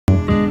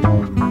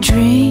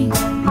Drink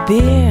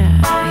beer,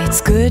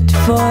 it's good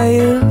for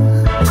you.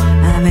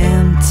 I'm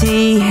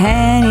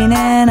empty-handed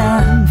and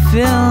I'm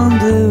feeling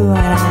blue, and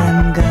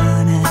I'm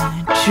gonna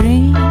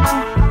drink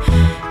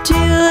till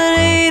the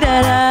day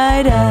that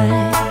I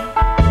die.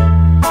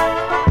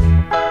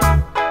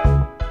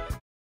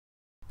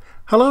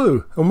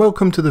 Hello and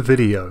welcome to the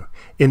video.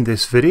 In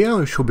this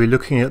video I shall be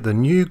looking at the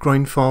new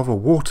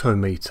Grainfather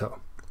Wortometer.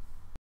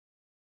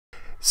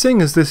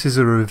 Seeing as this is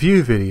a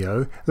review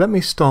video, let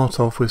me start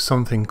off with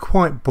something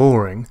quite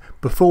boring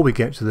before we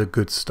get to the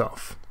good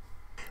stuff.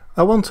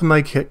 I want to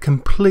make it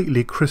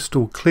completely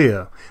crystal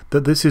clear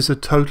that this is a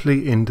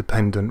totally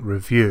independent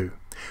review.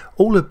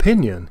 All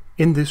opinion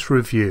in this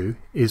review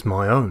is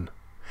my own.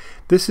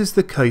 This is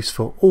the case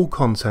for all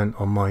content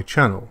on my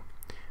channel.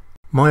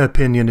 My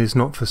opinion is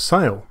not for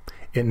sale.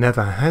 It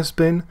never has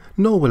been,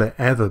 nor will it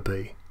ever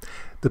be.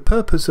 The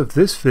purpose of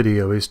this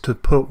video is to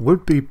put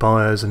would-be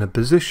buyers in a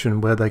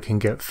position where they can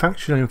get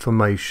factual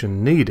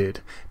information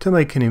needed to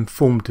make an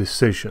informed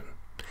decision.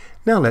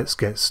 Now let's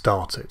get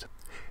started.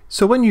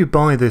 So when you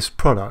buy this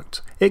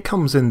product, it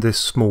comes in this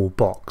small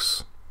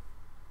box.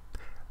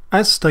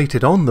 As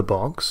stated on the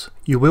box,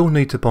 you will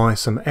need to buy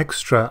some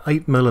extra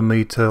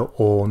 8mm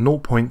or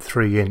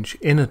 0.3 inch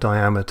inner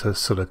diameter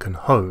silicone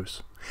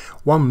hose.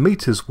 1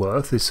 meter's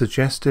worth is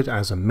suggested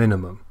as a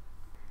minimum.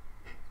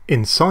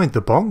 Inside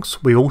the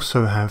box we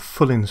also have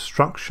full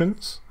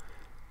instructions,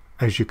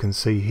 as you can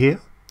see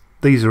here.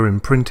 These are in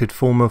printed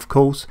form, of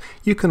course.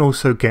 You can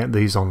also get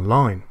these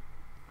online.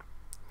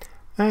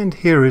 And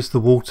here is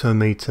the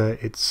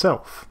Wortometer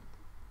itself.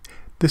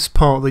 This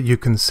part that you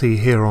can see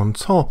here on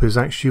top is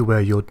actually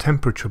where your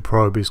temperature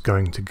probe is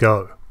going to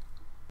go.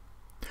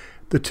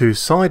 The two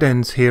side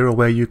ends here are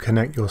where you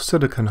connect your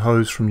silicone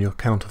hose from your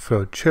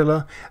counterflow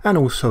chiller, and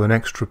also an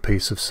extra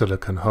piece of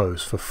silicone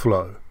hose for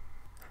flow.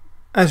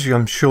 As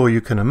I'm sure you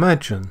can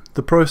imagine,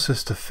 the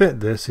process to fit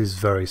this is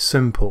very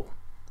simple.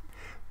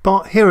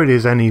 But here it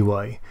is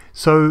anyway.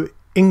 So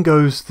in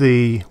goes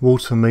the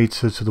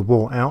Wortometer to the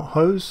wall out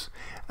hose,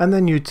 and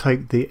then you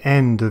take the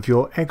end of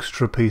your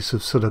extra piece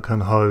of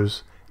silicone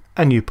hose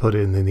and you put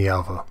it in the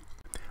other.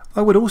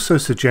 I would also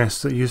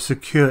suggest that you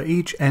secure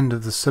each end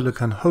of the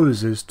silicone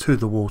hoses to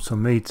the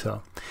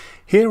Wortometer.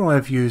 Here I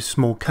have used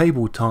small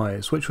cable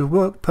ties which will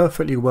work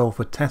perfectly well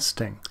for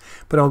testing,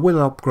 but I will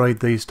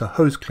upgrade these to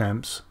hose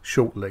clamps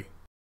shortly.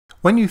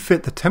 When you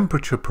fit the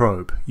temperature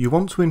probe, you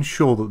want to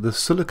ensure that the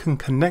silicone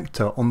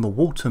connector on the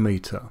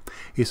Wortometer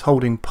is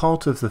holding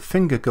part of the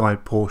finger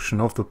guide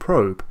portion of the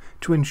probe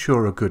to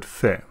ensure a good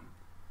fit.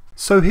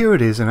 So here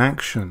it is in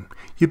action.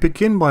 You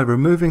begin by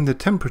removing the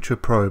temperature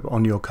probe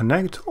on your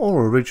Connect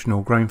or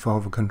original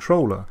Grainfather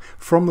controller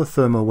from the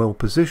thermowell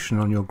position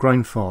on your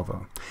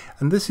Grainfather,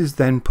 and this is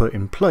then put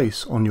in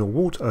place on your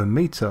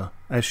Wortometer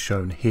as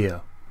shown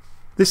here.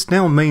 This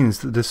now means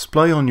the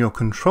display on your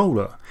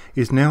controller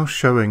is now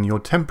showing your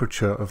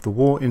temperature of the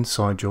water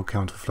inside your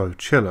counterflow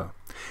chiller.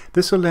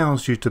 This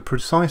allows you to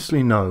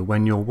precisely know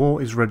when your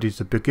water is ready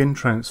to begin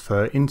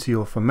transfer into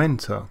your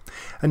fermenter,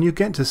 and you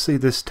get to see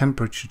this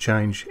temperature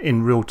change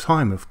in real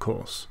time, of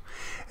course.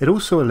 It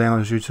also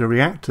allows you to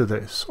react to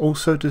this,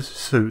 also to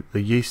suit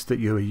the yeast that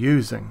you are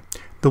using.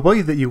 The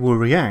way that you will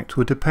react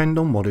will depend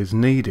on what is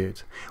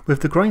needed.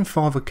 With the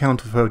Grainfather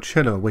counterflow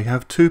chiller we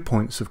have 2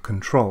 points of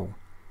control.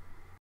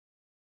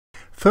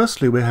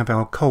 Firstly, we have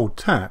our cold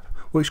tap,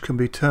 which can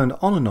be turned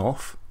on and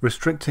off,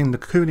 restricting the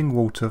cooling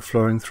water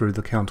flowing through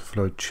the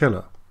counterflow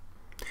chiller.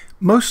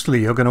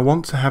 Mostly you're going to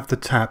want to have the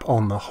tap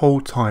on the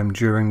whole time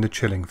during the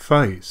chilling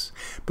phase,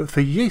 but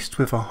for yeast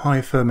with a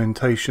high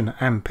fermentation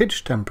and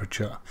pitch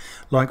temperature,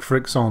 like for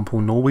example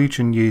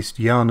Norwegian yeast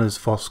Jarnes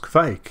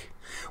Voskveik,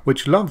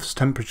 which loves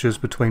temperatures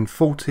between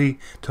 40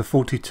 to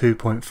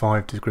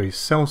 42.5 degrees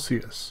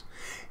Celsius,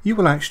 you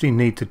will actually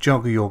need to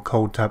juggle your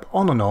cold tap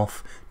on and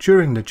off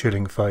during the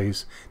chilling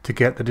phase to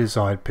get the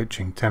desired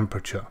pitching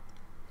temperature.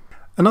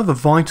 Another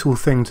vital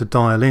thing to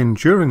dial in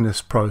during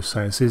this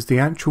process is the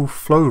actual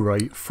flow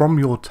rate from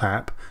your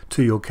tap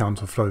to your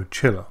counterflow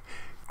chiller.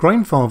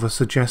 Grainfather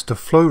suggests a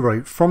flow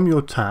rate from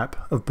your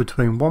tap of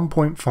between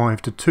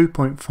 1.5 to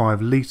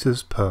 2.5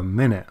 litres per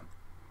minute.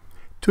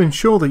 To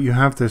ensure that you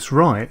have this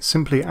right,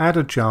 simply add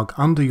a jug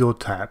under your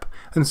tap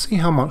and see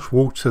how much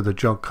water the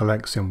jug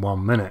collects in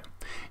 1 minute.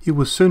 You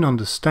will soon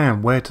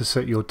understand where to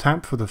set your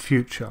tap for the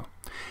future.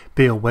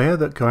 Be aware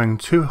that going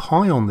too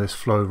high on this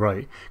flow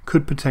rate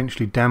could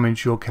potentially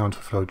damage your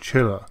counterflow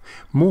chiller.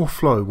 More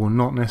flow will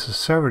not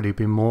necessarily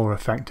be more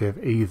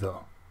effective either.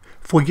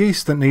 For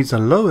yeast that needs a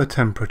lower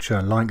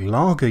temperature, like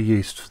lager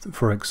yeast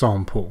for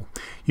example,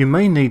 you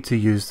may need to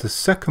use the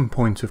second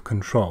point of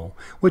control,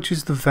 which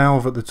is the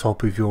valve at the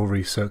top of your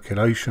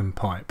recirculation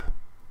pipe.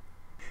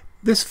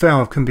 This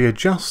valve can be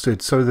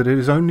adjusted so that it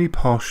is only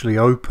partially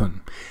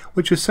open,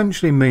 which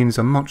essentially means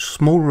a much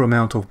smaller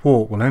amount of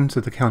water will enter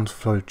the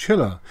counterflow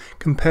chiller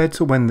compared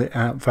to when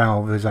the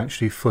valve is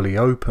actually fully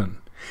open.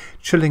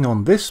 Chilling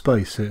on this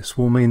basis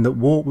will mean that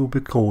water will be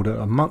cooled at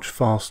a much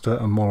faster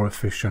and more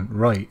efficient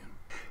rate.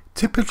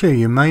 Typically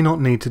you may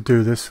not need to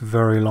do this for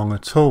very long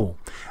at all,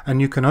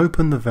 and you can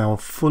open the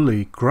valve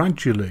fully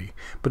gradually,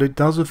 but it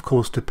does of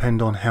course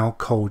depend on how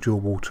cold your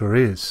water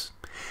is.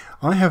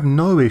 I have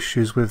no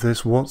issues with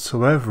this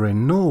whatsoever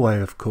in Norway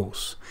of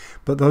course,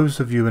 but those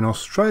of you in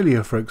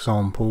Australia for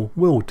example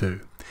will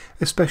do,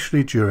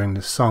 especially during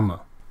the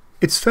summer.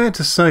 It's fair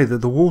to say that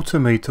the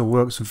Wortometer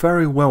works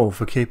very well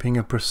for keeping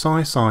a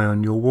precise eye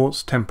on your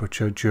wart's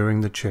temperature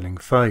during the chilling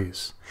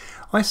phase.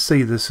 I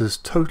see this as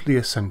totally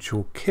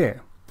essential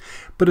kit.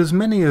 But as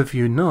many of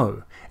you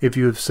know, if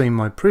you have seen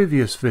my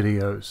previous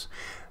videos,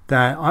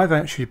 that I've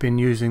actually been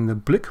using the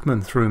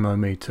Blichmann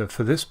thrumometer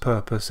for this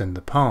purpose in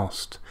the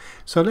past.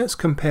 So let's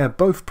compare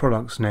both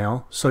products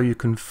now so you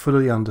can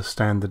fully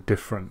understand the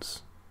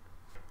difference.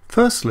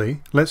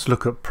 Firstly, let's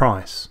look at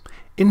price.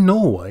 In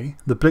Norway,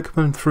 the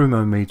Blichmann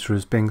thrumometer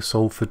is being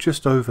sold for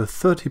just over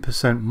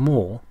 30%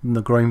 more than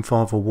the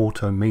Grainfather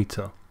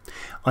Wortometer.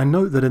 I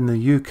note that in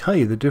the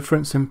UK the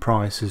difference in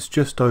price is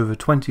just over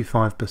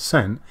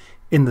 25%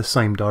 in the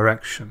same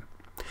direction.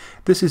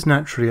 This is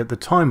naturally at the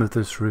time of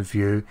this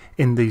review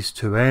in these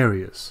two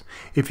areas.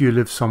 If you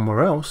live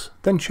somewhere else,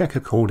 then check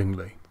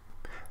accordingly.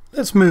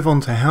 Let's move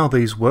on to how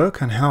these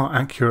work and how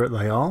accurate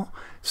they are,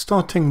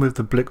 starting with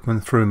the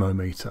Blichmann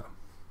thrumometer.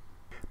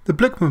 The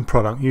Blichmann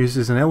product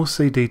uses an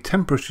LCD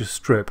temperature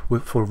strip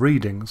for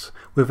readings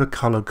with a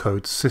colour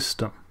code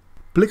system.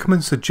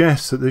 Blichmann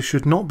suggests that this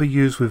should not be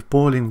used with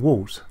boiling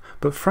water,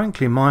 but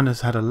frankly mine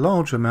has had a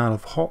large amount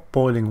of hot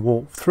boiling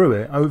water through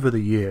it over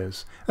the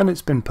years and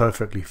it's been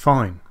perfectly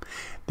fine.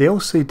 The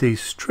LCD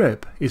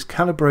strip is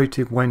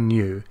calibrated when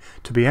new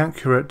to be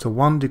accurate to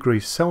 1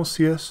 degree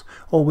Celsius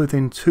or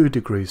within 2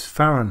 degrees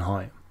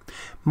Fahrenheit.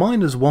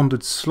 Mine has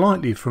wandered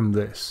slightly from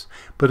this,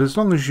 but as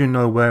long as you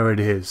know where it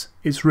is,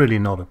 it's really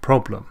not a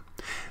problem.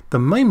 The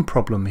main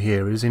problem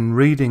here is in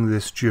reading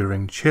this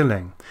during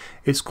chilling.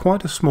 It's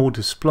quite a small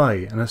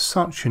display and as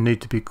such you need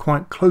to be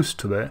quite close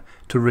to it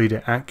to read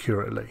it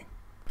accurately.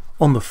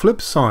 On the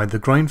flip side, the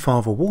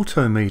Grainfather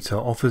Wortometer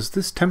offers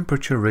this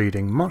temperature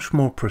reading much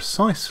more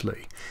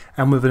precisely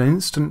and with an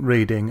instant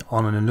reading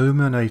on an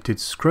illuminated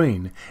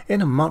screen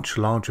in a much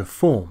larger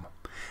form.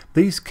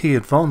 These key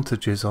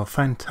advantages are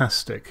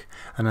fantastic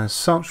and as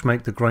such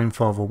make the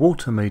Grainfather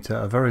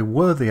Wortometer a very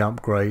worthy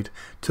upgrade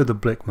to the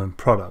Blichmann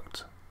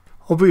product.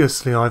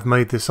 Obviously I've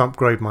made this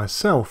upgrade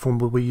myself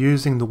and will be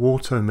using the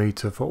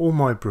Wortometer for all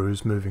my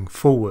brews moving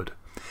forward.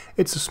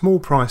 It's a small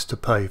price to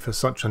pay for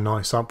such a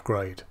nice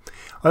upgrade.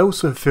 I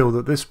also feel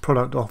that this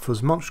product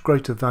offers much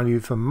greater value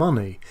for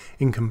money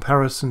in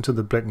comparison to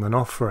the Blichmann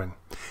offering,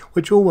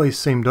 which always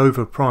seemed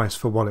overpriced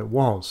for what it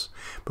was,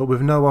 but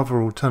with no other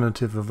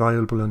alternative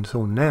available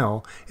until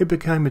now, it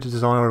became a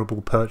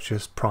desirable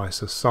purchase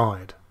price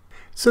aside.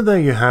 So there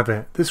you have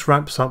it, this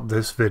wraps up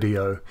this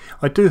video.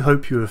 I do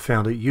hope you have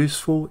found it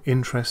useful,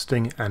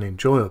 interesting and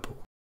enjoyable.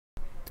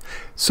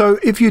 So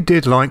if you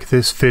did like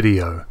this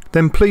video,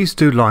 then please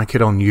do like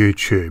it on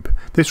YouTube.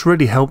 This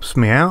really helps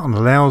me out and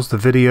allows the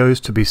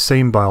videos to be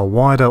seen by a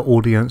wider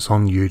audience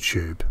on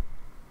YouTube.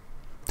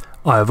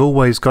 I have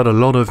always got a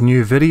lot of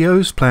new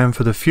videos planned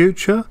for the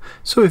future,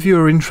 so if you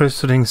are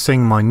interested in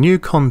seeing my new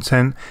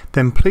content,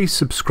 then please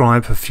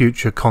subscribe for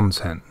future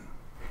content.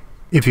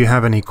 If you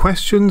have any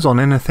questions on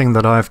anything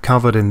that I have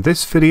covered in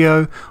this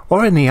video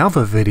or any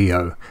other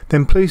video,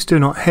 then please do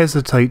not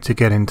hesitate to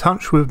get in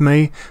touch with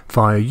me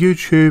via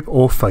YouTube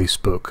or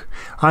Facebook.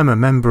 I'm a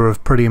member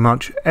of pretty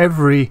much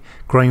every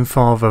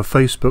Grainfather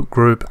Facebook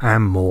group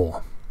and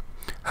more.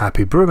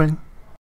 Happy brewing!